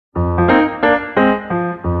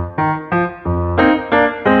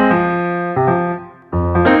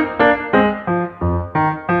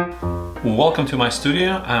welcome to my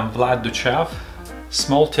studio. I'm Vlad Duchev.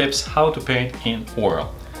 Small tips how to paint in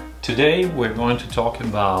oil. Today we're going to talk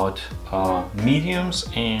about mediums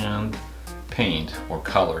and paint or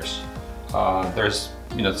colors. There's,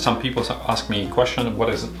 some people ask me a question: what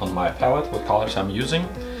is on my palette, what colors I'm using,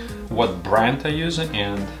 what brand I'm using,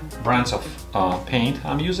 and brands of paint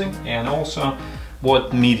I'm using, and also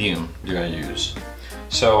what medium do I use.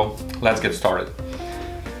 So let's get started.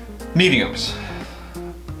 Mediums.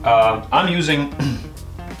 I'm using,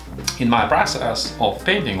 in my process of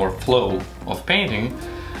painting or flow of painting,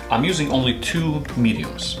 I'm using only two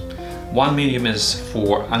mediums. One medium is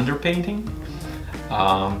for underpainting,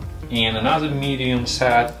 and another medium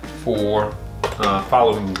set for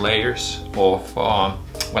following layers of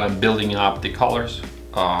when I'm building up the colors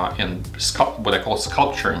and what I call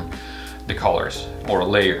sculpturing the colors or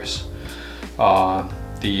layers.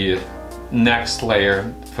 The next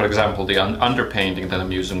layer, for example, the underpainting that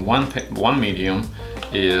I'm using, one medium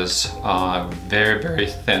is a very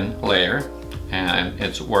thin layer, and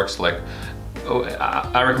it works like,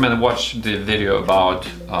 I recommend watch the video about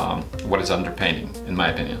what is underpainting, in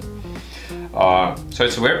my opinion. So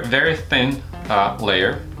it's a very thin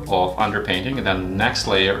layer of underpainting, and then the next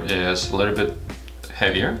layer is a little bit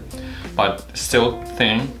heavier, but still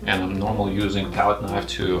thin, and I'm normally using palette knife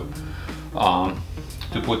to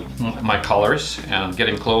put my colors and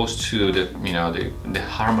getting close to the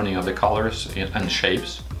harmony of the colors and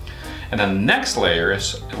shapes. And then the next layer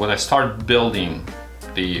is when I start building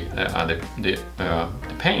the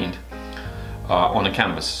paint on the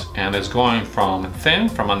canvas, and it's going from thin,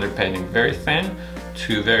 from underpainting very thin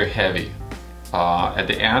to very heavy. At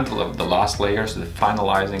the end of the last layers, the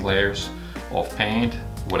finalizing layers of paint,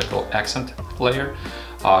 what I call accent layer,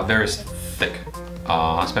 very thick,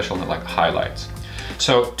 especially like highlights.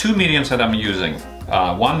 So two mediums that I'm using.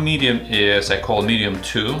 One medium is, I call medium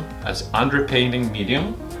 2, as underpainting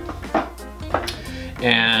medium.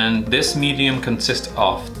 And this medium consists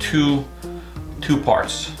of two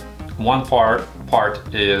parts. One part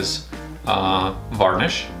is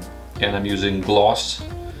varnish, and I'm using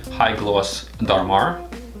high gloss Darmar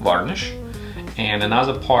varnish. And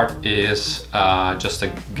another part is just a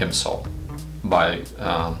Gimsol by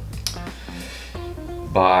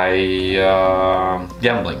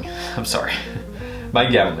Gamblin. I'm sorry, by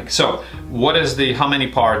Gamblin. So what is how many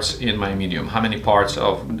parts in my medium? How many parts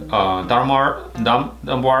of Darmar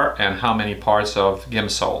and how many parts of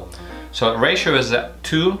Gimsol? So ratio is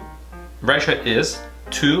 2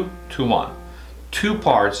 to 1. 2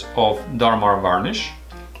 parts of Darmar varnish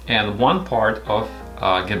and 1 part of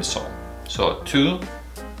Gimsol. So 2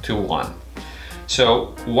 to 1.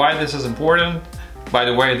 So why this is important? By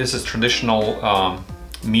the way, this is traditional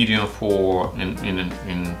medium for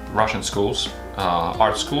in Russian schools,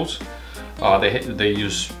 art schools. They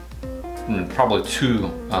use probably 2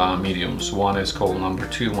 mediums. One is called number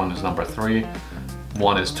 2, one is number 3.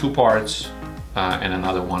 One is 2 parts, and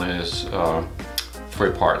another one is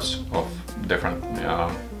 3 parts of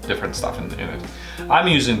different stuff in it. I'm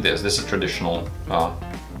using this. This is traditional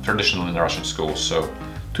in Russian schools. So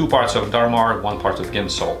 2 parts of Darmar, 1 part of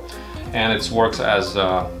Gimsol, and it works as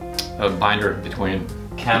a binder between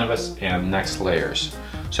canvas and next layers.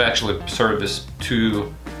 So I actually serve this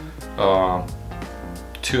two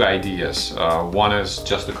ideas. One is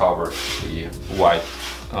just to cover the white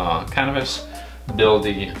canvas, build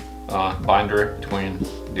the binder between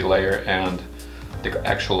the layer and the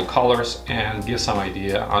actual colors, and give some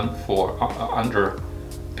idea for under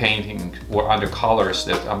painting or under colors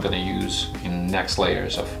that I'm going to use in next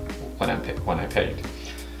layers of when I paint.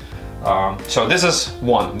 So this is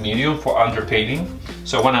one medium for underpainting.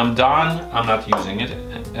 So when I'm done, I'm not using it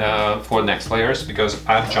for next layers because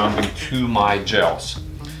I'm jumping to my gels.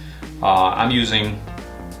 I'm using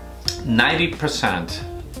 90%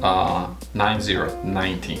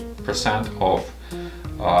 of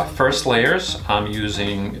first layers. I'm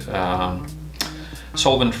using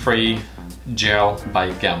solvent-free gel by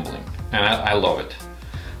Gamblin, and I love it.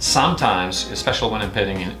 Sometimes, especially when I'm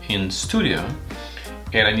painting in studio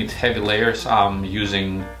and I need heavy layers, I'm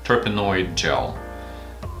using terpenoid gel.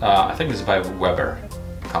 I think it's by Weber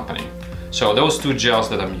company. So those 2 gels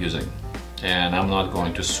that I'm using, and I'm not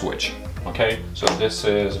going to switch. Okay, so this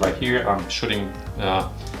is right here. I'm shooting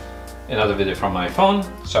another video from my phone,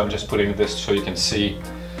 so I'm just putting this so you can see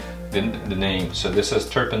the name. So this is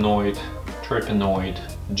terpenoid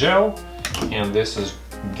gel, and this is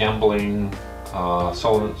Gamblin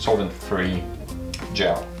solvent-free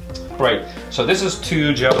gel. Right, so this is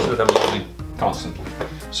 2 gels that I'm using constantly.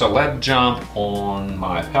 So let's jump on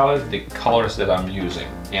my palette, the colors that I'm using,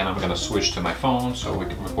 and I'm gonna switch to my phone so we're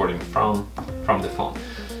recording from the phone.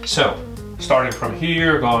 So starting from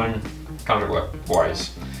here, going counterclockwise.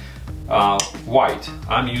 White,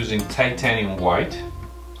 I'm using titanium white,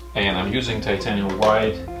 and I'm using titanium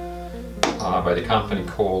white by the company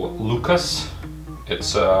called Lucas.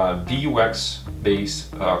 It's BUX base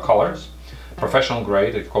colors, professional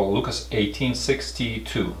grade. It's called Lucas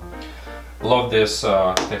 1862. Love this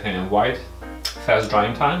titanium white, fast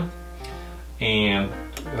drying time, and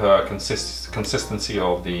consistency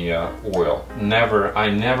of the oil.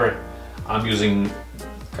 I'm using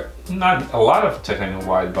not a lot of titanium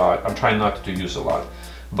white, but I'm trying not to use a lot.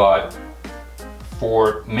 But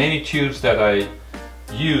for many tubes that I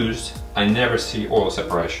used, I never see oil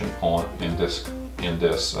separation in this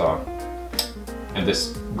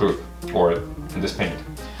group or in this paint.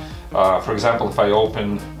 For example, if I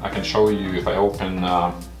can show you, if I open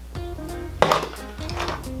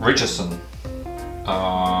Richardson,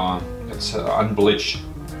 it's unbleached.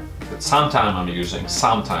 Sometimes I'm using,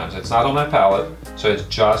 sometimes it's not on my palette, so it's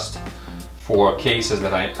just for cases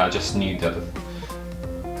that I just need that.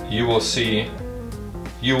 You will see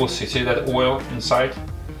that oil inside,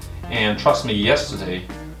 and trust me, yesterday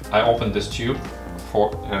I opened this tube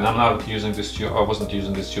and I'm not using this tube. I wasn't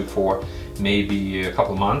using this tube for maybe a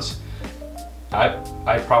couple months.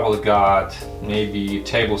 I probably got maybe a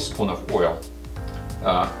tablespoon of oil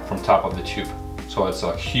from top of the tube, so it's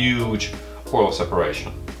a huge oil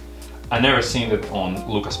separation. I never seen it on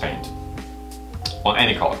Lucas paint, on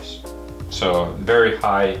any colors. So very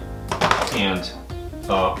high end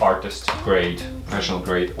artist grade, professional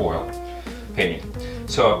grade oil painting.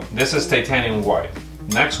 So this is titanium white.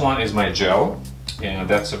 Next one is my gel, and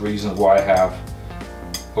that's the reason why I have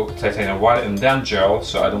titanium white and then gel,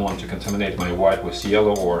 so I don't want to contaminate my white with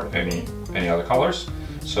yellow or any other colors.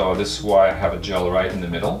 So this is why I have a gel right in the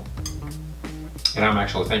middle. And I'm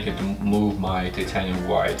actually thinking to move my titanium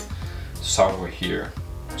white somewhere here,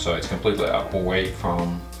 so it's completely away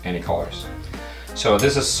from any colors. So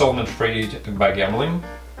this is solvent-free by Gamblin,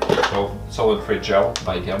 so solvent-free gel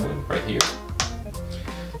by Gamblin right here.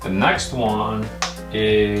 The next one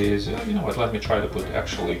is, you know what, let me try to put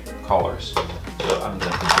actually colors. So I'm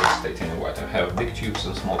going to put this titanium white. I have big tubes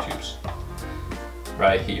and small tubes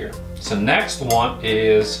right here. So next one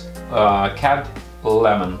is Cad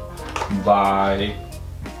Lemon by,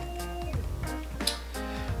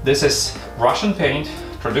 this is Russian paint,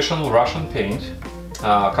 traditional Russian paint,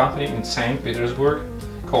 company in St. Petersburg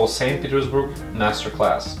called St. Petersburg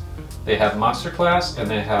Masterclass. They have masterclass and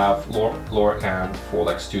they have lower end for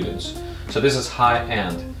like students. So this is high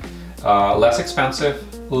end, less expensive,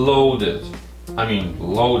 loaded. I mean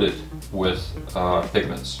loaded with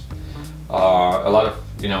pigments. A lot of,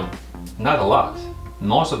 you know, not a lot.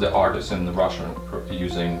 Most of the artists in Russia are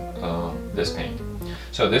using this paint.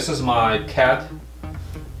 So this is my Cad.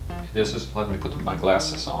 This is, let me put my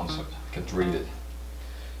glasses on so I can read it.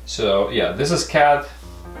 So yeah, this is Cad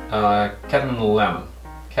Lemon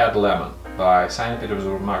by St.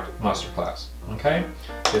 Petersburg Masterclass. Okay,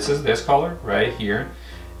 this is this color right here,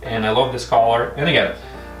 and I love this color. And again,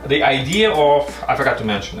 the idea of, I forgot to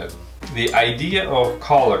mention it, the idea of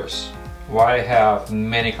colors, why I have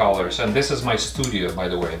many colors, and this is my studio, by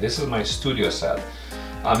the way, this is my studio set.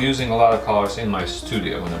 I'm using a lot of colors in my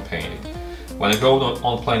studio when I'm painting. When I go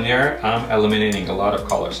on plein air, I'm eliminating a lot of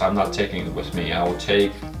colors. I'm not taking it with me. I will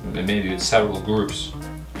take maybe several groups.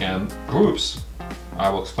 And groups, I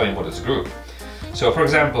will explain what is group. So for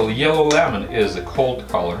example, yellow lemon is a cold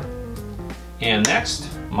color. And next,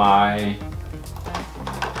 my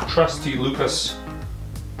trusty Lucas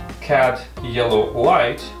Cad Yellow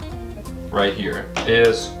Light right here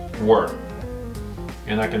is warm.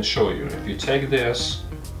 And I can show you, if you take this,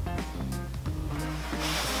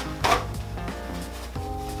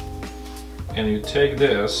 and you take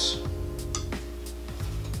this,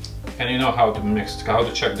 and you know how to mix, how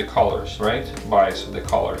to check the colors, right? Bias of the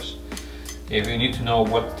colors. If you need to know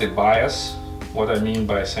what the bias, what I mean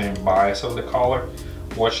by saying bias of the color,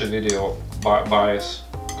 watch a video of bias,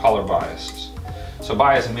 color biases. So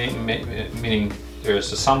bias meaning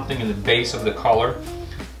there's something in the base of the color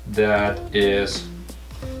that is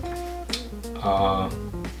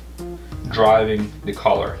driving the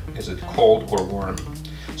color. Is it cold or warm?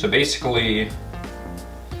 So basically,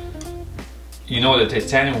 you know that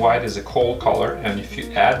titanium white is a cold color, and if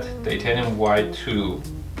you add titanium white to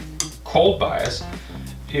cold bias,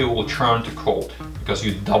 it will turn to cold because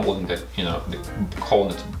you're doubling the, you know, the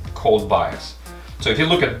cold bias. So if you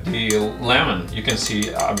look at the lemon, you can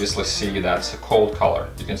see, obviously see that's a cold color.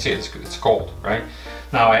 You can see it's cold, right?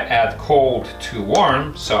 Now I add cold to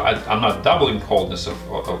warm, so I'm not doubling coldness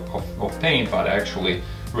of paint, but actually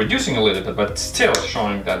reducing a little bit, but still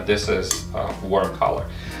showing that this is a warm color.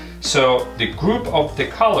 So the group of the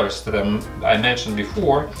colors that I mentioned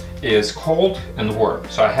before is cold and warm.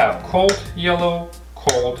 So I have cold yellow,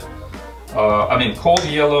 cold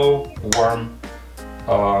yellow, warm,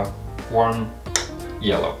 warm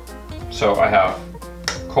yellow. So I have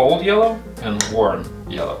cold yellow and warm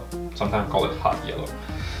yellow. Sometimes call it hot yellow.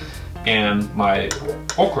 And my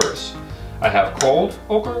ochres, I have cold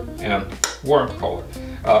ochre and warm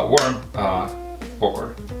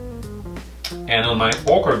ochre. And on my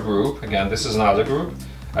ochre group, again, this is another group,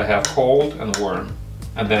 I have cold and warm.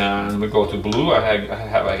 And then we go to blue, I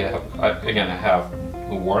have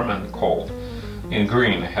warm and cold. In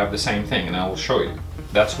green, I have the same thing, and I will show you.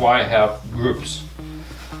 That's why I have groups.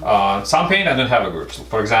 Some paint I don't have a group. So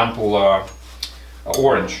for example,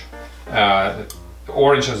 orange.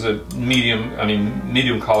 Orange is a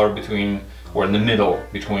medium color between, or in the middle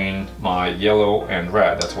between my yellow and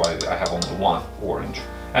red. That's why I have only one orange.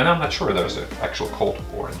 And I'm not sure there's an actual cold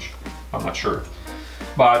orange. I'm not sure.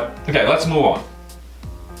 But okay, let's move on.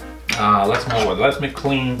 Let me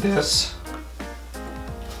clean this,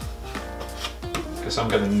 because I'm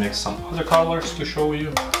gonna mix some other colors to show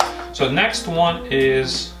you. So next one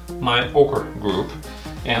is my ochre group.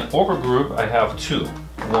 And ochre group I have two.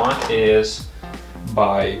 One is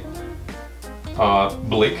by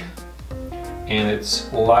Blick, and it's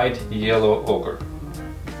light yellow ochre,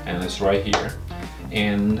 and it's right here.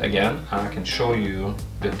 And again, I can show you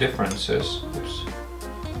the differences. Oops.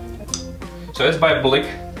 So it's by Blick.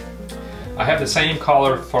 I have the same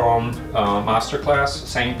color from Masterclass,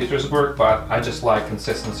 St. Petersburg, but I just like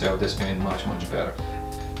consistency of this paint much better.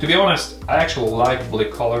 To be honest, I actually like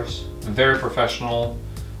Blick colors. Very professional,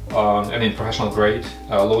 professional grade,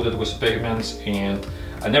 loaded with pigments, and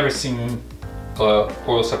I never seen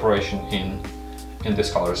oil separation in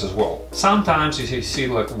these colors as well. Sometimes you see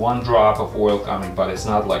like one drop of oil coming, but it's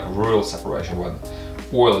not like real separation when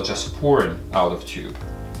oil is just pouring out of tube.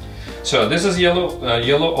 So this is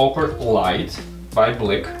yellow ochre light by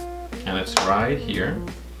Blick, and it's right here.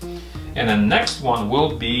 And the next one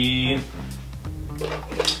will be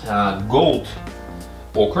gold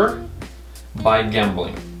ochre by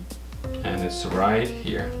Gamblin, and it's right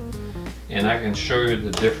here. And I can show you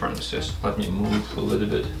the differences. Let me move a little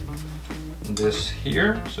bit this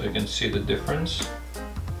here so you can see the difference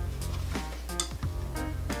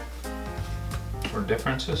or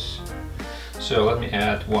differences. So let me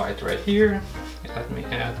add white right here. Let me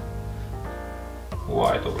add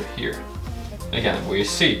white over here. Again, we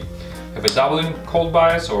see if it's doubling cold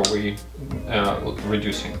bias or we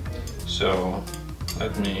reducing. So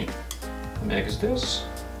let me mix this.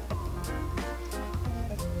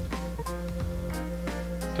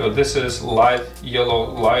 So this is light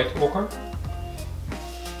yellow light ochre,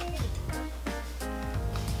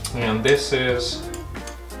 and this is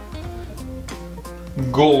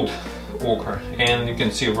gold ochre, and you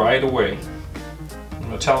can see right away.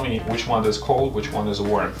 Tell me which one is cold, which one is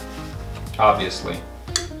warm. Obviously,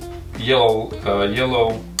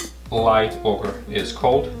 yellow light ochre is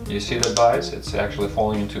cold. You see the bias? It's actually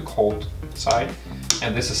falling into cold side,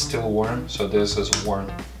 and this is still warm. So this is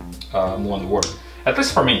warm, more warm. At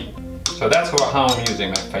least for me. So that's how I'm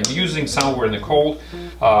using it. If I'm using somewhere in the cold,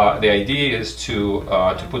 the idea is to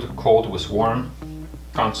put cold with warm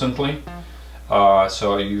constantly.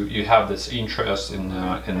 So you have this interest in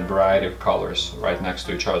the variety of colors right next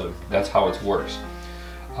to each other. That's how it works.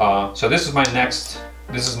 So this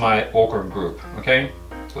is my ochre group. Okay,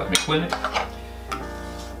 so let me clean it.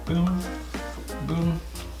 Boom, boom.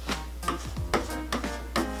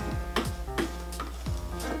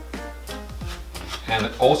 And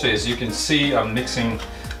also, as you can see, I'm mixing,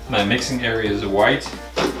 my mixing area is white.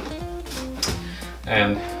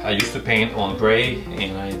 And I used to paint on gray,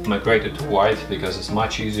 and I migrated to white because it's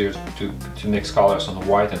much easier to mix colors on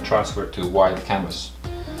white and transfer to white canvas.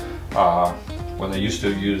 When I used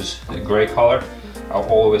to use a gray color, I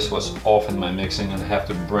always was off in my mixing and have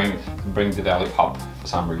to bring the value up for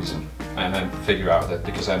some reason. And then figure out that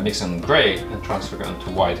because I'm mixing gray and transfer it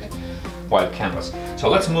to white canvas. So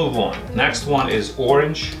let's move on. Next one is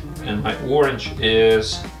orange, and my orange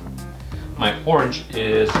is by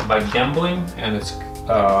Gamblin, and it's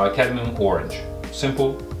cadmium orange.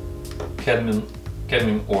 Simple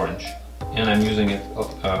cadmium orange, and I'm using it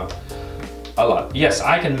a lot. Yes,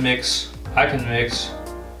 I can mix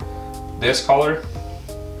this color,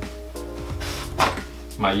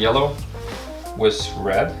 my yellow, with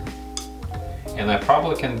red, and I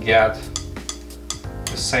probably can get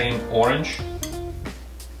the same orange.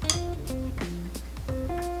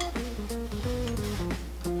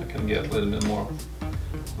 I can get a little bit more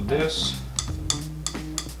of this.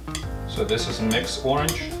 So this is mixed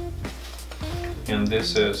orange, and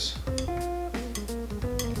this is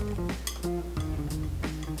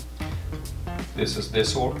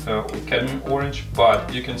cadmium orange.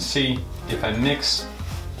 But you can see if I mix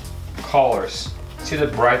colors, see the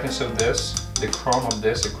brightness of this, the chrome of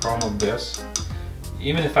this, the chrome of this.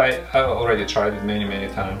 Even if I already tried it many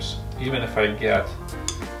times, even if I get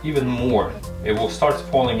even more, it will start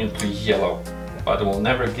falling into yellow, but it will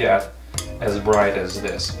never get as bright as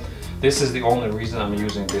this. This is the only reason I'm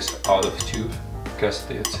using this out of tube, because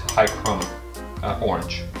it's high chrome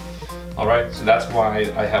orange. Alright, so that's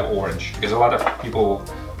why I have orange, because a lot of people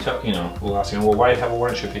will ask me, well, why you have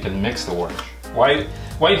orange if you can mix the orange? Why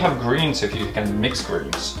you have greens if you can mix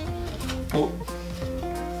greens? Well,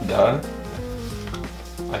 duh.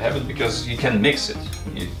 I have it because you can mix it.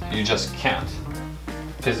 You just can't.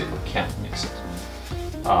 Physically can't mix it.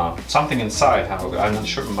 Something inside, how I'm not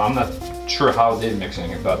sure how they're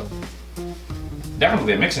mixing it, but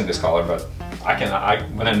definitely they're mixing this color, but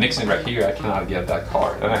when I'm mixing right here, I cannot get that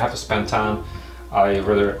color. And I have to spend time. I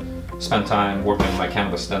rather spend time working on my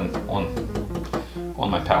canvas than on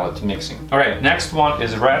my palette mixing. All right, next one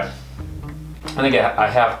is red. And again, I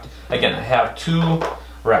have two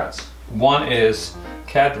reds. One is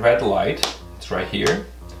Cad Red Light. It's right here.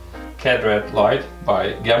 Cad Red Light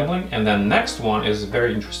by Gamblin. And then next one is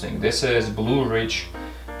very interesting. This is Blue Ridge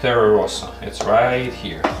Terra Rosa. It's right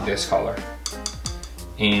here, this color.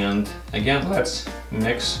 And again, let's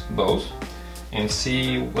mix both and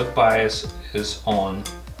see what bias is on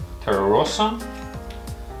Terra Rosa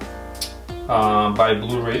by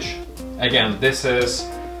Blue Ridge. Again, this is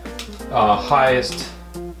high-end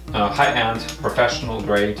professional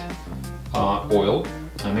grade oil.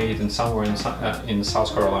 I made it somewhere in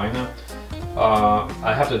South Carolina.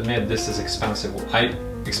 I have to admit, this is expensive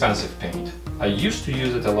paint. I used to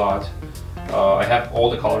use it a lot. I have all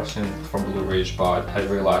the colors from Blue Ridge, but I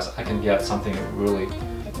realized I can get something really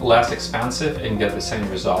less expensive and get the same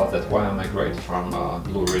result. That's why I migrated from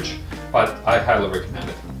Blue Ridge. But I highly recommend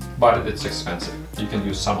it. But it's expensive. You can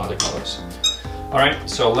use some other colors. All right,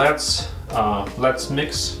 so let's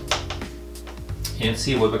mix and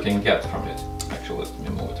see what we can get from it. Actually, let me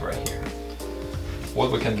move it right here.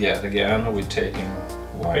 What we can get, again, we're taking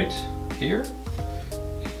white here,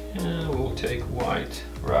 and we'll take white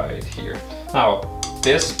right here. Now,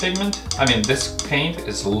 this pigment, this paint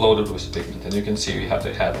is loaded with pigment, and you can see we have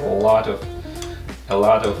to add a lot of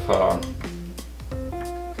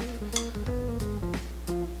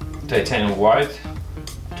titanium white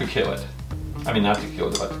to kill it. Not to kill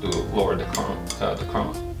it, but to lower the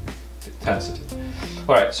chroma intensity.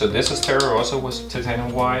 All right, so this is Terra Rosa with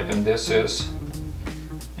titanium white, and this is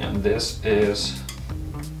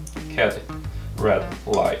Cad Red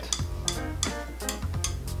Light.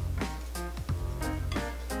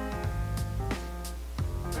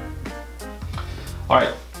 All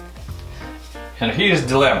right, and here's the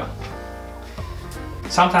dilemma.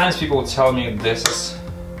 Sometimes people tell me this is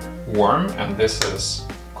warm and this is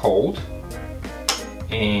cold,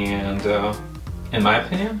 and in my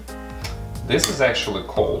opinion, this is actually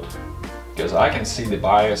cold, because I can see the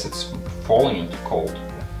bias, it's falling into cold,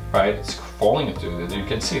 right? It's falling into it. You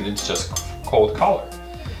can see it's just cold color.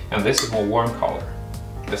 And this is more warm color.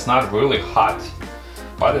 It's not really hot,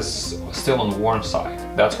 but it's still on the warm side.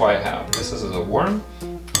 That's why I have this is a warm,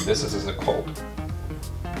 this is a cold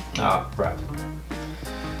red.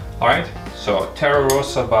 All right, so Terra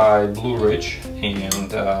Rosa by Blue Ridge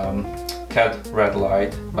and Cad Red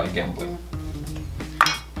Light by Gamblin.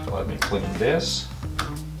 So let me clean this.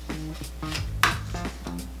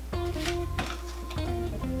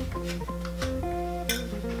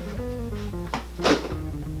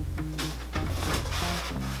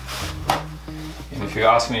 And if you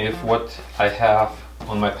ask me if what I have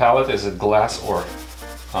on my palette is it glass or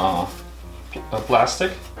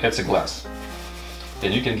plastic, it's a glass.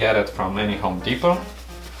 And you can get it from any Home Depot.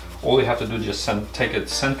 All you have to do is just take a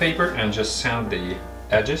sandpaper and just sand the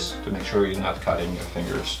edges to make sure you're not cutting your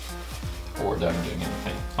fingers or damaging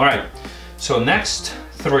anything. All right, so next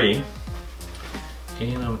three,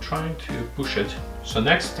 and I'm trying to push it. So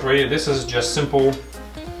next three, this is just simple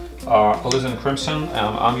Alizarin Crimson.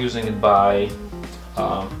 I'm using it by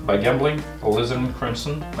Gamblin, Alizarin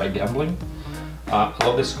Crimson by Gamblin. I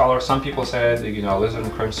love this color. Some people say,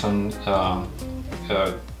 Alizarin Crimson,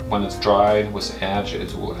 when it's dried with the edge,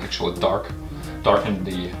 it will actually darken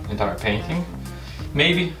the entire painting.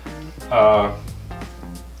 Maybe. I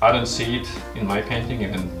don't see it in my painting,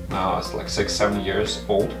 even now it's like 6-7 years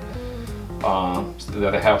old,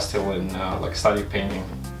 that I have still in like study painting.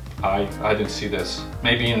 I didn't see this.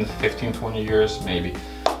 Maybe in 15-20 years, maybe.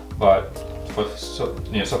 But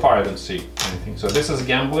so far I didn't see anything. So this is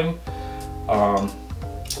Gamblin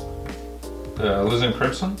Alizarin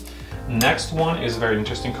Crimson. Next one is a very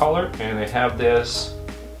interesting color, and I have this,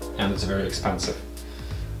 and it's very expensive.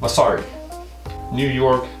 Vasari, New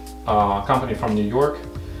York, company from New York.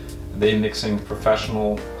 They mixing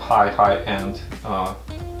professional high-end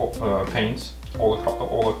paints,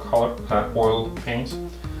 oil paints.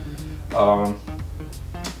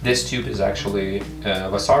 This tube is actually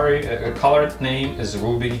Vasari. Color name is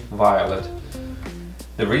Ruby Violet.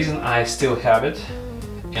 The reason I still have it,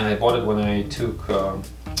 and I bought it when I took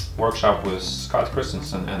workshop with Scott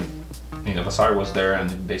Christensen, and Vasari was there,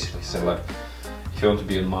 and it basically said, like, if you want to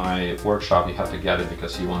be in my workshop, you have to get it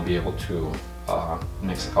because you won't be able to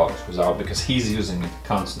mix the colors without, because he's using it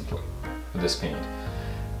constantly with this paint.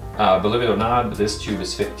 Believe it or not, this tube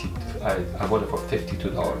is I bought it for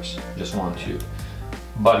 $52, just one tube.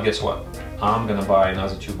 But guess what? I'm gonna buy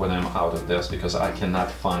another tube when I'm out of this, because I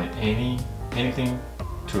cannot find anything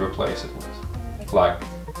to replace it with. Like,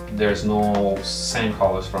 there's no same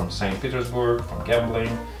colors from St. Petersburg, from Gamblin,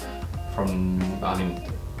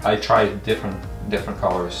 I tried different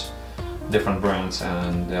colors, different brands,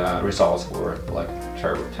 and results were like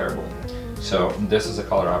terrible. So this is a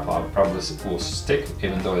color I probably will stick,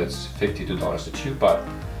 even though it's $52 a tube, but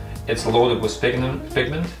it's loaded with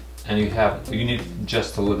pigment, and you need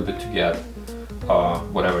just a little bit to get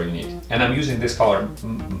whatever you need. And I'm using this color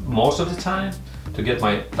most of the time to get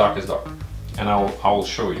my darkest dark, and I will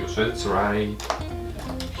show you. So it's right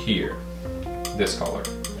here, this color.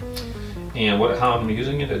 And how I'm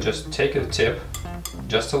using it, I just take a tip,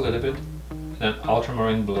 just a little bit, then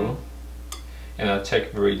ultramarine blue, and I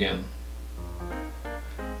take Viridian,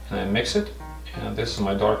 and I mix it, and this is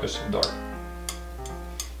my darkest dark.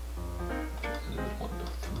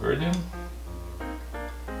 Viridian,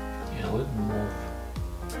 and a little more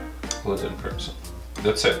Alizarin Crimson.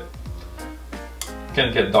 That's it.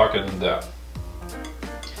 Can't get darker than that.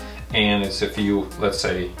 And it's if you, let's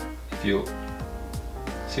say, if you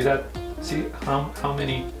see that, see how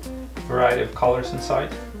many variety of colors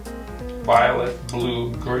inside? Violet,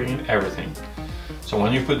 blue, green, everything. So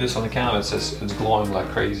when you put this on the counter, it's glowing like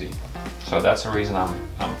crazy. So that's the reason I'm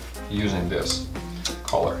using this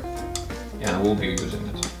color, and I will be using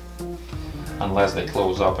it unless they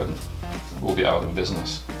close up and we'll be out of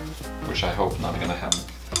business, which I hope not gonna happen,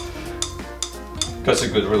 because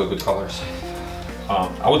they're really good colors.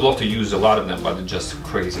 I would love to use a lot of them, but they're just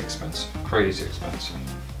crazy expensive.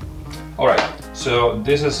 All right, so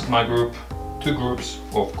this is my group, two groups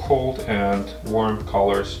of cold and warm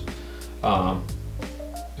colors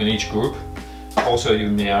in each group. Also, you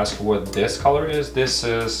may ask what this color is. This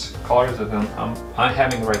is color that I'm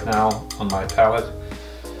having right now on my palette.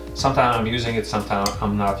 Sometimes I'm using it, sometimes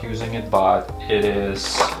I'm not using it, but it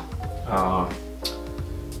is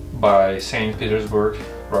by St. Petersburg,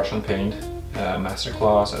 Russian paint,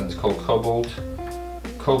 masterclass, and it's called Cobalt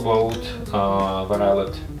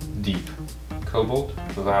Violet Deep. Cobalt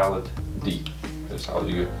Violet Deep. That's how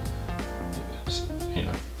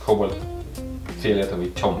Cobalt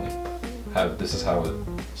Fioletowy Темный. This is how it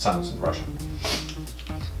sounds in Russian.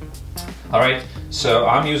 Alright, so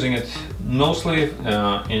I'm using it mostly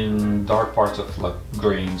in dark parts of like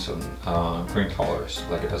greens and green colors,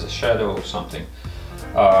 like as a shadow or something.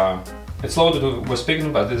 It's loaded with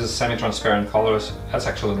pigment, but this is semi-transparent colors. That's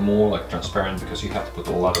actually more like transparent because you have to put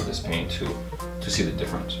a lot of this paint to see the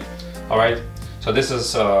difference. Alright, so this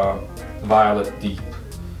is Violet Deep,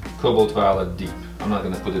 Cobalt Violet Deep. I'm not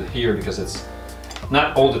going to put it here because it's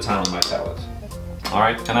not all the time on my palette.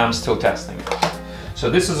 Alright, and I'm still testing. So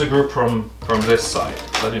this is a group from this side.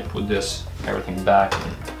 Let me put this everything back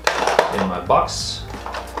in my box.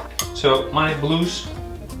 So my blues,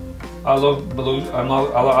 I love blues.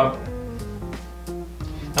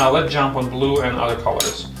 Now let's jump on blue and other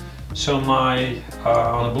colors. So my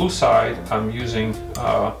on the blue side, I'm using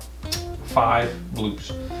 5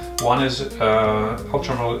 blues. One is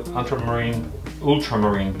ultramarine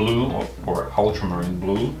blue or ultramarine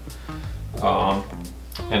blue,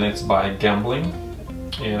 and it's by Gamblin.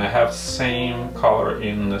 And I have same color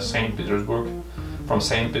in St. Petersburg, from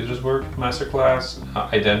St. Petersburg masterclass,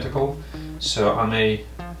 identical. So I may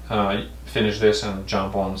finish this and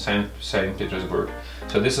jump on St. Petersburg.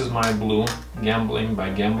 So this is my blue, Gamblin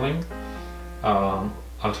by Gamblin,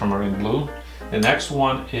 ultramarine blue. The next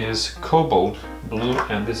one is Cobalt blue,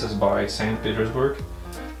 and this is by St. Petersburg,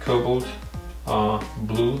 Cobalt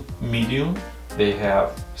blue medium. They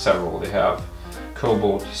have several. They have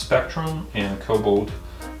Cobalt Spectrum and Cobalt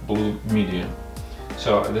Blue Medium.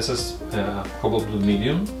 So this is Cobalt Blue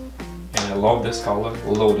Medium, and I love this color,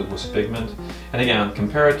 loaded with pigment. And again,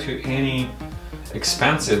 compared to any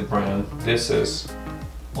expensive brand, this is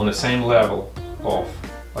on the same level of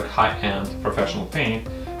like high-end professional paint,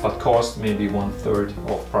 but cost maybe 1/3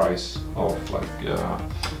 of price of like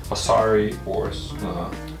Vasari or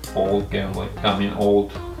old Gamblin,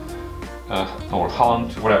 old or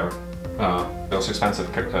Holland, whatever, those expensive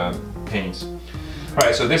paints.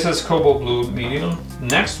 Alright, so this is Cobalt Blue Medium.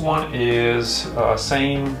 Next one is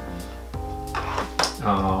same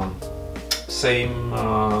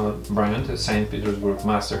brand, St. Petersburg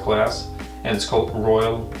Masterclass, and it's called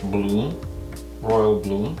Royal Blue. Royal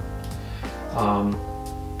Blue.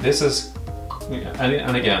 This is,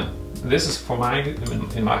 and again, this is for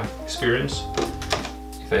in my experience.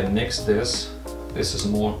 If I mix this is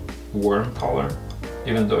more warm color,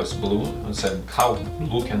 even though it's blue. I said how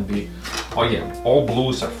blue can be. Oh yeah, all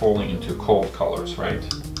blues are falling into cold colors, right?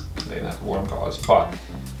 They're not warm colors, but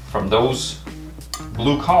from those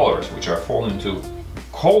blue colors which are falling into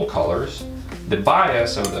cold colors, the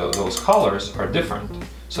bias of those colors are different.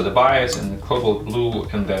 So the bias in Cobalt Blue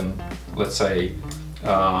and then let's say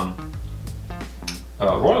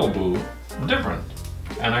Royal Blue, different.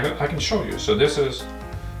 And I can show you. So this is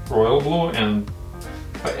Royal Blue, and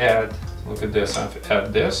if I add, look at this, I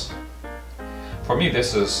add this. For me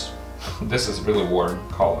this is really warm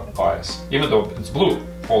color bias, even though it's blue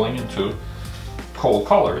falling into cold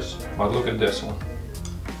colors. But look at this one,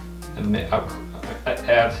 and I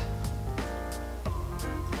add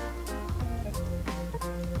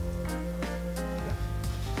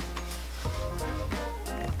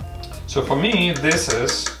so for me this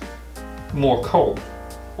is more cold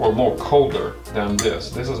or more colder than this.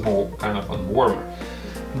 This is more kind of warmer.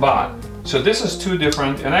 But so this is two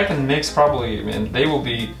different, and I can mix probably, and they will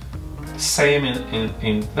be same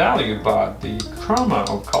in value, but the chroma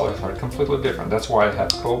of colors are completely different. That's why I have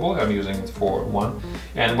Cobalt. I'm using it for one.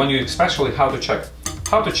 And when you, especially how to check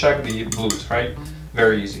the blues, right?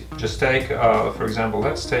 Very easy. Just take, for example,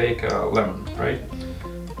 let's take lemon, right?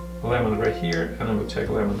 Lemon right here, and then we'll take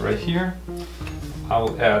lemon right here.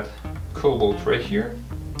 I'll add Cobalt right here.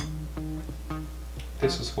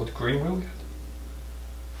 This is what green will get.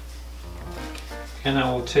 And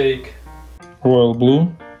I will take Royal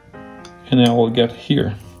Blue, and I will get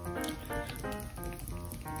here.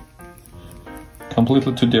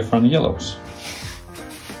 Completely two different yellows.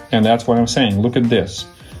 And that's what I'm saying. Look at this.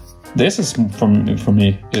 This is, for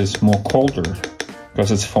me, is more colder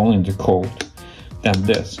because it's falling into cold than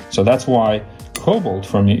this. So that's why Cobalt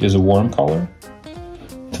for me is a warm color.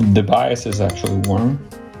 The bias is actually warm.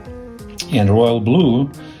 And Royal Blue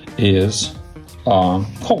is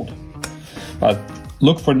cold. But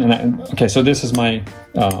look for, okay, so this is my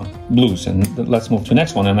blues, and let's move to the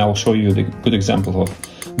next one, and I will show you the good example of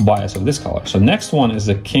bias of this color. So next one is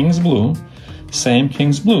the King's Blue, same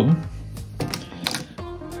King's Blue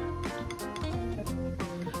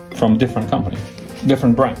from different company,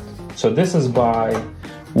 different brand. So this is by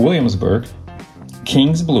Williamsburg,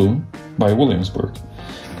 King's Blue by Williamsburg.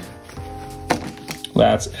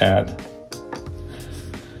 Let's add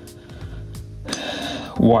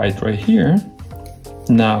white right here.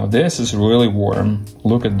 Now this is really warm.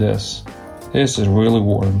 Look at this. This is really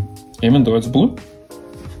warm. Even though it's blue,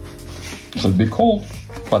 it should be cold,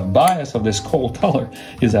 but bias of this cold color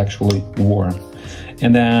is actually warm.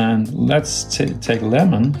 And then let's take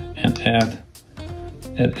lemon and add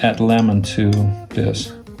lemon to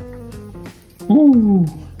this. Ooh,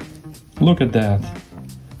 look at that.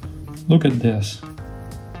 Look at this.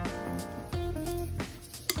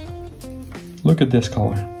 Look at this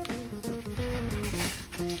color.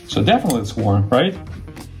 So definitely it's warm, right?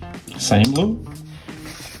 Same blue.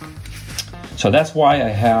 So that's why I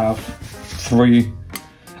have 5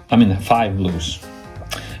 blues.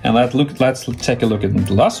 And let's take a look at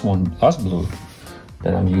the last blue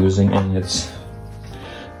that I'm using, and it's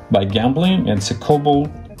by Gamblin. It's a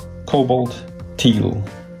cobalt teal.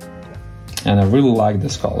 And I really like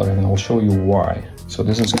this color, and I'll show you why. So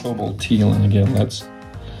this is cobalt teal, and again, let's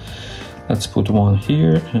put one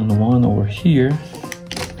here and one over here.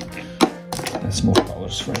 Let's move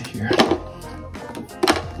colors right here.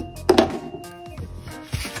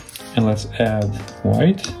 And let's add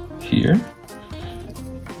white here.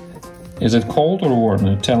 Is it cold or warm?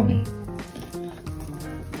 Now tell me.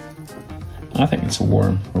 I think it's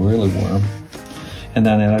warm, really warm. And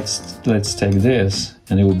then let's take this,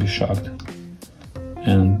 and you will be shocked.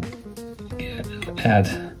 And add.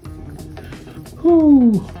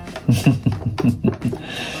 Whoo!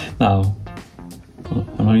 Now,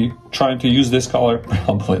 am I trying to use this color?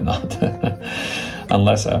 Probably not,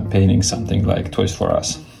 unless I'm painting something like Toys for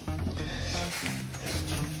Us.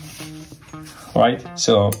 Right,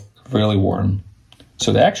 so really warm.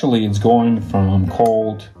 So actually it's going from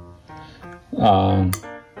cold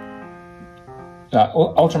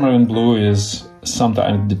ultramarine blue is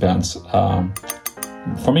sometimes, it depends.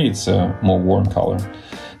 For me, it's a more warm color.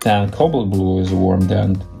 Then cobalt blue is warm.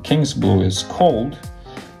 Then king's blue is cold,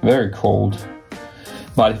 very cold.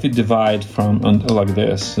 But if you divide from like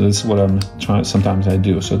this is what I'm trying. Sometimes I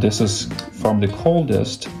do. So this is from the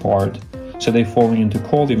coldest part. So they fall into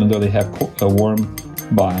cold, even though they have a warm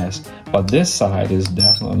bias. But this side is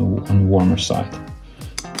definitely on the warmer side.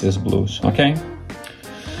 This blues, okay.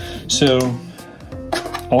 So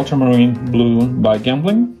ultramarine blue by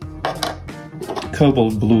Gamblin,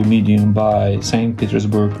 cobalt blue medium by St.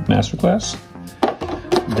 Petersburg Masterclass,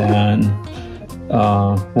 then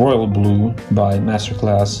royal blue by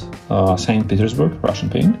Masterclass St. Petersburg Russian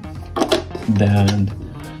paint, then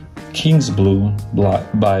king's blue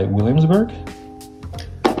by Williamsburg,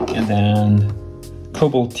 and then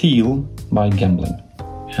cobalt teal by Gamblin.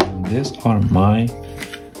 And these are my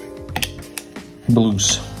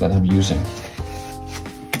blues that I'm using.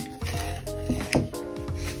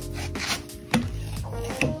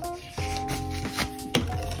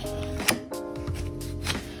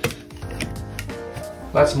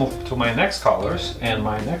 Let's move to my next colors, and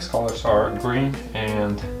my next colors are green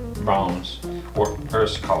and browns, or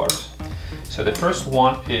earth colors. So the first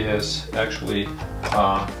one is actually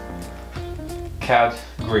Cad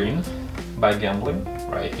Green by Gamblin,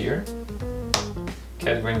 right here.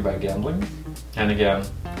 Cad Green by Gamblin. And again,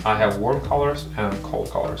 I have warm colors and cold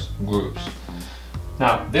colors groups.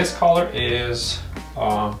 Now, this color is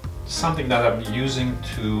something that I'm using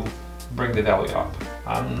to bring the value up.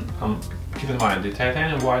 Keep in mind, the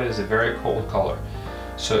titanium white is a very cold color.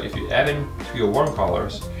 So if you're adding to your warm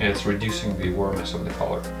colors, it's reducing the warmness of the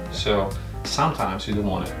color. So sometimes you don't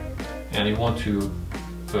want it, and you want to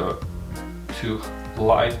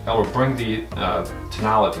light or bring the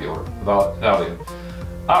tonality or value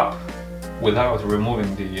up without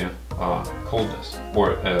removing the coldness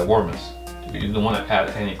or warmness. You don't want to add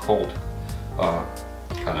any cold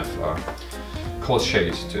cold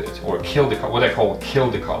shades to it, or kill the what I call kill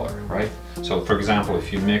the color, right? So for example,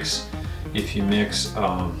 if you mix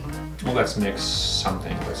well, let's mix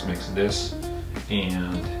something. Let's mix this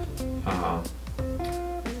and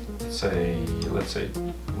let's say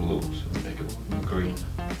blue. So make it green.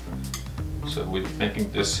 So we're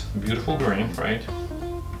making this beautiful green, right?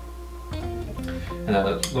 And then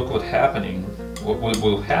look what's happening. What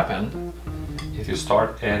will happen if you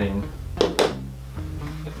start adding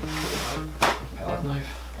palette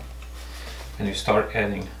knife and you start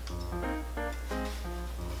adding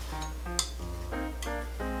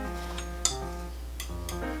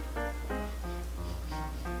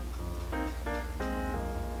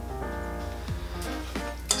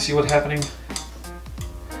see what's happening?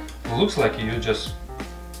 It looks like you just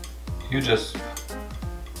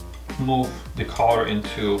move the color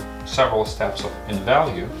into several steps in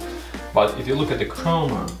value, but if you look at the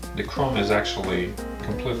chroma is actually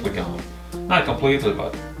completely gone. Not completely,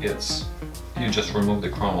 but you just remove the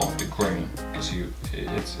chroma of the green because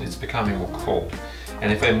it's becoming more cold.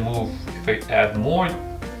 And if I add more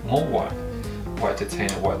white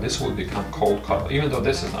titanium white, this will become cold color, even though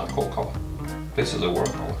this is not cold color. This is a warm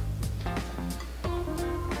color.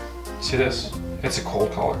 See this? It's a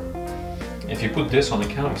cold color. If you put this on the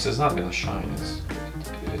canvas, it's not going to shine.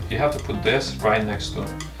 You have to put this right next to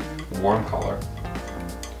warm color,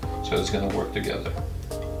 so it's going to work together.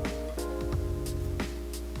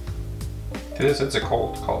 It's a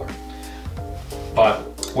cold color. But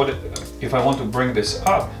if I want to bring this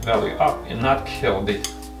value up, and not kill the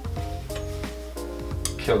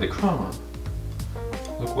chroma?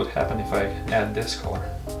 Look what happened if I add this color.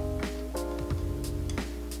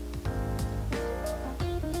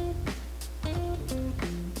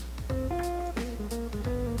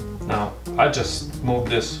 Now I just move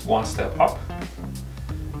this one step up,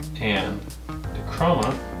 and the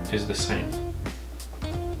chroma is the same.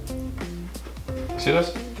 See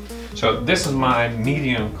this? So this is my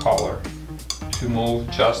medium color to move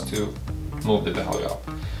the value up.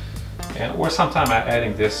 And or sometimes I'm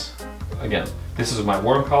adding this again. This is my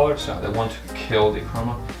warm color, so I want to kill the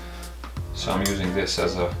chroma. So I'm using this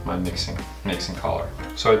as my mixing color.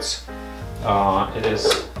 So it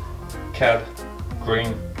is Cad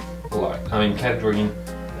Green Light. I mean Cad Green.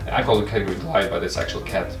 I call it Cad Green Light, but it's actually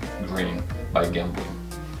Cad Green by Gamblin.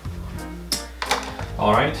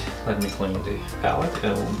 All right, let me clean the palette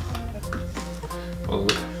and we'll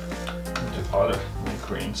look into other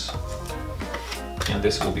greens. And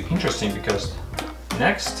this will be interesting because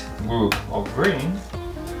next group of green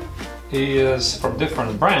is from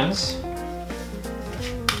different brands,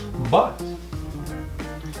 but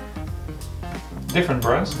different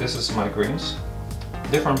brands. This is my greens,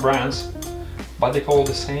 different brands, but they call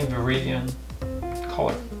the same Viridian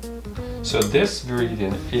color. So this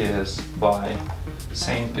Viridian is by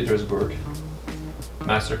St. Petersburg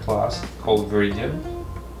masterclass called Viridian,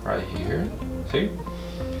 right here, see?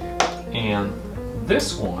 And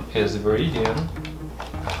this one is Viridian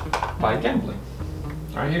by Gamblin,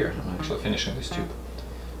 right here. I'm actually finishing this tube.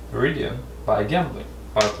 Viridian by Gamblin.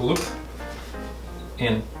 But look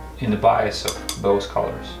in the bias of both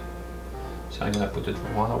colors. So I'm gonna put it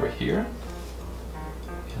one over here,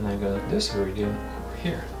 and I got this Viridian over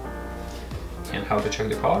here. And how to check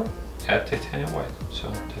the color? Add titanium white.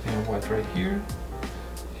 So titanium white right here,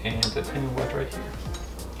 and titanium white right here.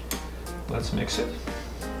 Let's mix it.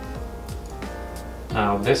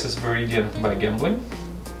 Now this is Viridian by Gamblin.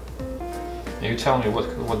 You tell me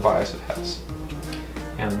what bias it has.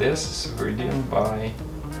 And this is Viridian by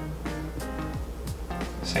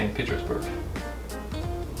St. Petersburg.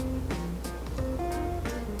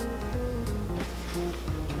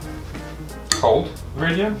 Cold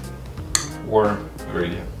Viridian, warm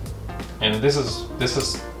Viridian. And this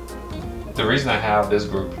is the reason I have this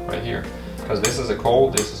group right here, because this is a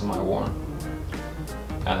cold, this is my warm.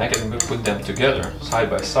 And I can put them together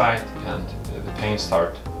side by side, and the paint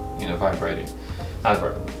start, you know, vibrating. Not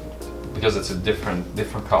vibrating, because it's a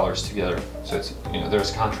different colors together. So it's, you know,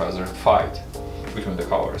 there's contrast, there's a fight between the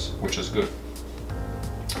colors, which is good.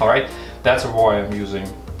 All right, that's why I'm using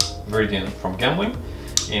Viridian from Gamblin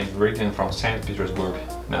and Viridian from St. Petersburg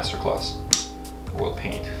masterclass oil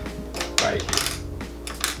paint right here.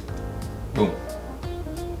 Boom.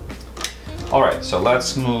 All right, so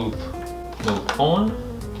let's move on,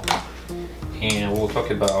 and we'll talk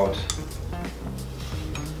about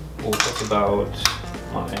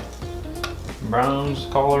my bronze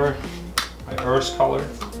color, my earth color,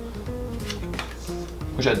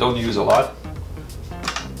 which I don't use a lot.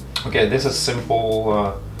 Okay, this is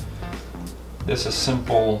simple.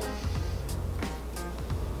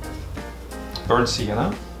 Burnt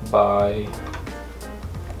Sienna by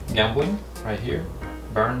Gamblin right here.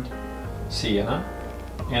 Burnt Sienna,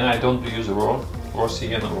 and I don't use raw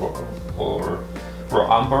sienna or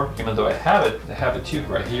raw amber, even though I have it. I have a tube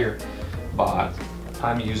right here, but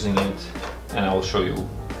I'm using it, and I will show you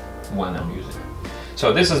when I'm using it.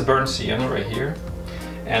 So this is burnt sienna right here,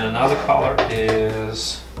 and another color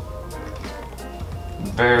is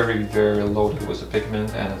very loaded with a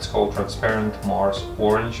pigment, and it's called Transparent Mars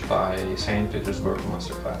Orange by St. Petersburg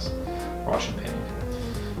Masterclass Russian painting,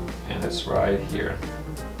 and it's right here.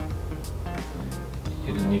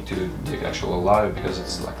 You don't need to dig actually a lot because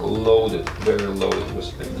it's like loaded, very loaded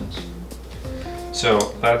with pigments.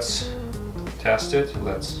 So let's test it.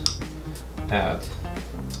 Let's add.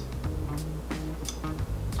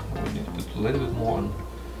 We need to put a little bit more on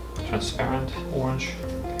transparent orange.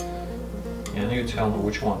 And you tell me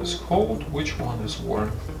which one is cold, which one is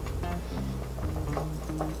warm.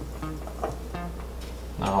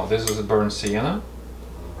 Now this is a burnt sienna.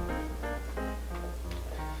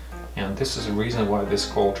 And this is the reason why this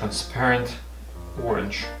is called transparent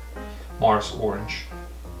orange, Mars orange.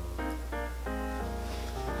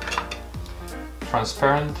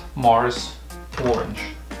 Transparent Mars orange.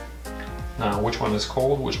 Now which one is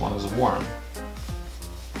cold, which one is warm?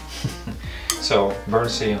 So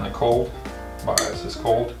burnt sienna cold, bias is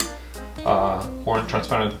cold. Orange,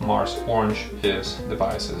 transparent Mars orange is the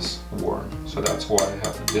bias is warm. So that's why I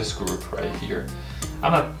have this group right here.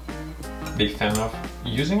 I'm not a big fan of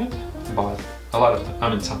using it, but a lot of I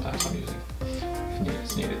mean sometimes I'm using it if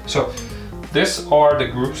it's needed. So these are the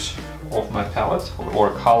groups of my palette,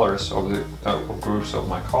 or colors of the groups of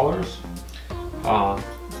my colors.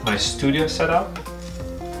 My studio setup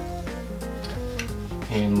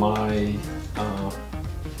in my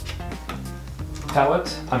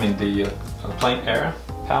palette, I mean the plein air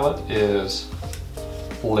palette is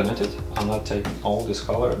limited. I'm not taking all this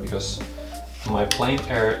color because my plein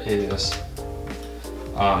air is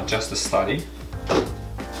just a study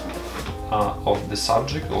of the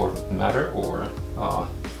subject or matter or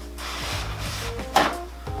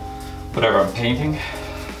whatever I'm painting,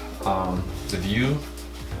 the view.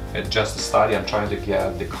 It's just a study. I'm trying to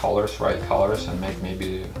get the colors, right colors, and make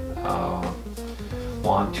maybe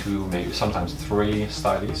 1, 2, maybe sometimes 3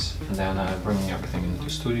 studies, and then bringing everything into the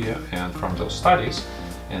studio, and from those studies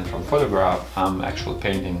and from photograph I'm actually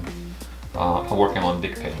painting. I'm working on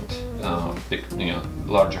big paint, big,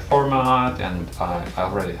 larger format, and I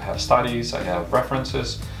already have studies, I have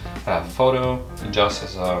references, I have photo, just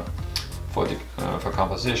as a for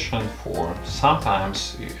composition, for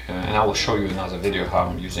sometimes, and I will show you in another video how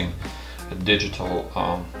I'm using a digital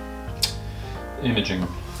imaging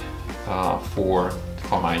for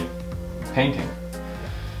my painting.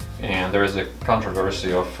 and there is a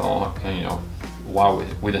controversy of you know, why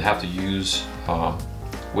we didn't have to use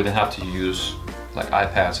like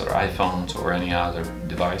iPads or iPhones or any other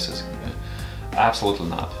devices. Absolutely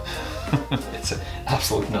not. It's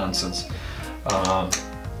absolute nonsense.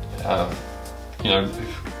 You know,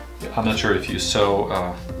 I'm not sure if you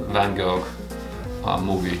saw Van Gogh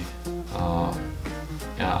movie.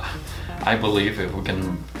 Yeah, I believe if we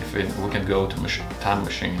can go to time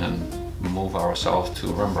machine and move ourselves to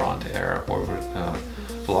Rembrandt era or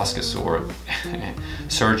Velasquez or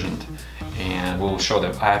Sargent, and we'll show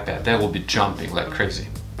them iPad, they will be jumping like crazy.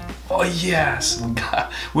 Oh yes,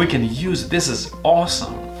 God, we can use it. This is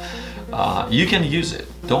awesome. You can use it.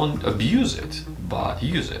 Don't abuse it, but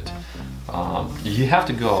use it. You have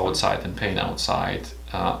to go outside and paint outside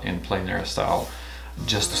in plein air style,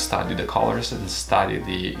 just to study the colors and study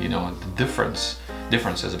the, you know, the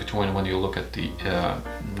differences between when you look at the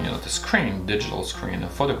you know, the screen, digital screen, a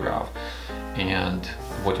photograph, and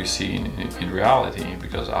what you see in reality,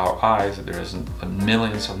 because our eyes, there is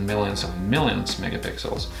millions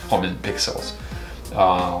megapixels, or pixels,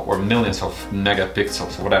 or millions of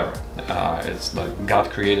megapixels, whatever. It's like God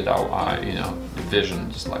created our eye, you know, the vision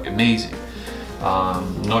is like amazing.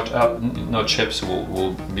 No chips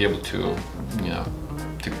will be able to, you know,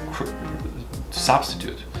 to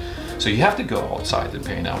substitute. So you have to go outside and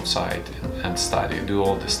paint outside and study, do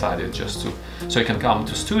all the study just to, so you can come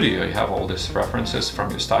to studio, you have all these references from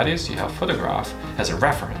your studies, you have photograph as a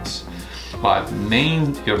reference. But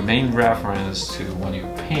your main reference to when you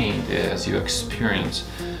paint is your experience,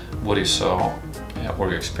 what you saw, or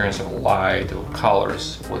your experience of light or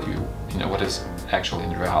colors, what you know, what is actually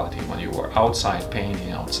in reality when you were outside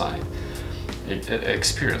painting outside.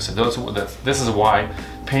 Experience. This is why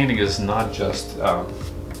painting is not just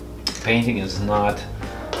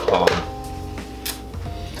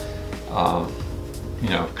you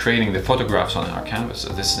know, creating the photographs on our canvas.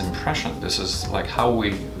 This is impression. This is like how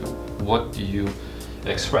what you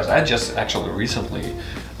express. I just actually recently,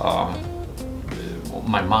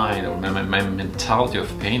 my mind or my mentality of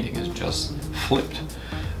painting is just flipped,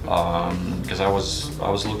 because I was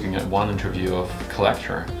looking at one interview of a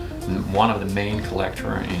collector, one of the main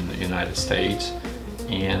collector in the United States,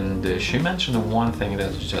 and she mentioned one thing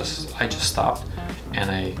that I just stopped, and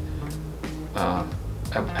I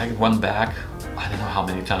went back, I don't know how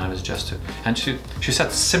many times, and she said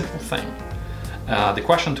a simple thing. The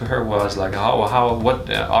question to her was like, what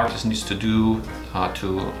the artist needs to do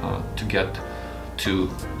to get to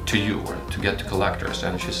you, or to get to collectors,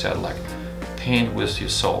 and she said like, paint with your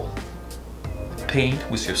soul.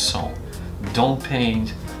 Paint with your soul. Don't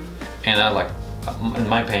paint. And I like, in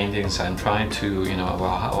my paintings, I'm trying to, you know,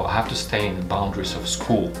 I have to stay in the boundaries of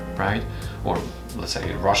school, right? Or let's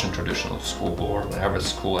say Russian traditional school, or whatever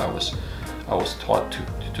school I was taught to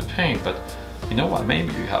paint. But you know what?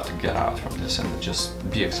 Maybe you have to get out from this and just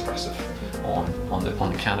be expressive on the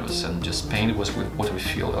canvas and just paint with what we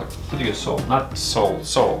feel like. Put your soul, not soul.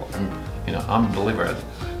 You know, I'm a believer.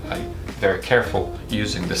 I'm very careful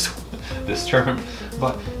using this term,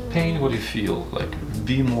 but paint what you feel like.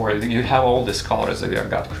 Be more. You have all these colors that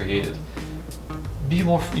God created. Be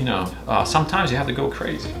more. You know, sometimes you have to go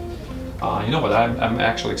crazy. You know what? I'm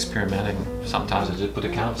actually experimenting. Sometimes I just put a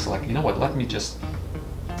canvas like, you know what? Let me just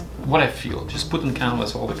what I feel. Just put on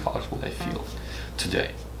canvas all the colors what I feel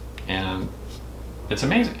today, and it's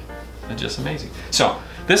amazing. It's just amazing. So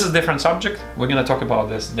this is a different subject. We're gonna talk about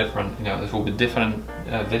this different. You know, this will be different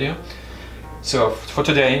video. So for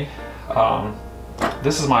today.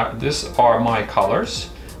 These are my colors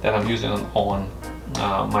that I'm using on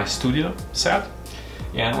my studio set,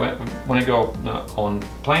 and when I go on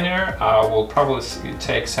plein air, I will probably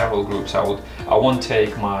take several groups. I won't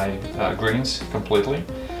take my greens completely.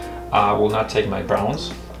 I will not take my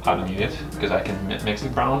browns. I don't need it because I can mix the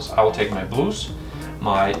browns. I will take my blues,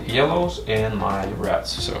 my yellows, and my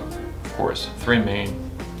reds. So of course 3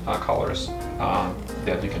 main colors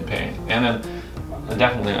that you can paint, and then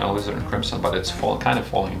definitely Alizarin crimson, but it's kind of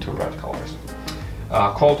falling into red colors.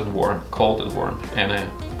 Cold and warm, and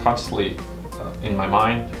constantly in my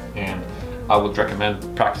mind, and I would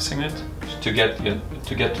recommend practicing it to get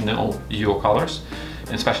to know your colors,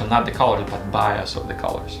 and especially not the colors, but bias of the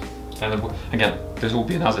colors. And again, this will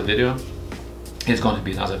be another video. It's going to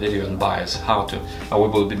be another video on bias, how we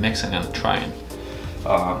will be mixing and trying.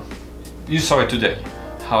 You saw it today,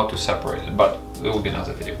 how to separate it, but it will be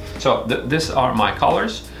another video. So these are my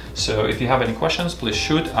colors. So if you have any questions, please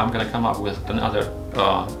shoot. I'm gonna come up with another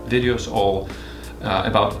videos all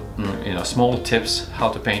about you know, small tips how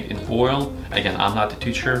to paint in oil. Again, I'm not a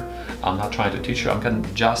teacher. I'm not trying to teach you. I'm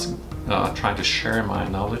just trying to share my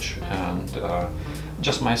knowledge and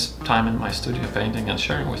just my time in my studio painting and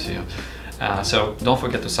sharing with you. So don't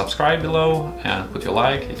forget to subscribe below and put your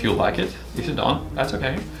like if you like it. If you don't, that's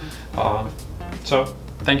okay. So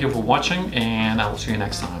thank you for watching, and I will see you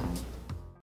next time.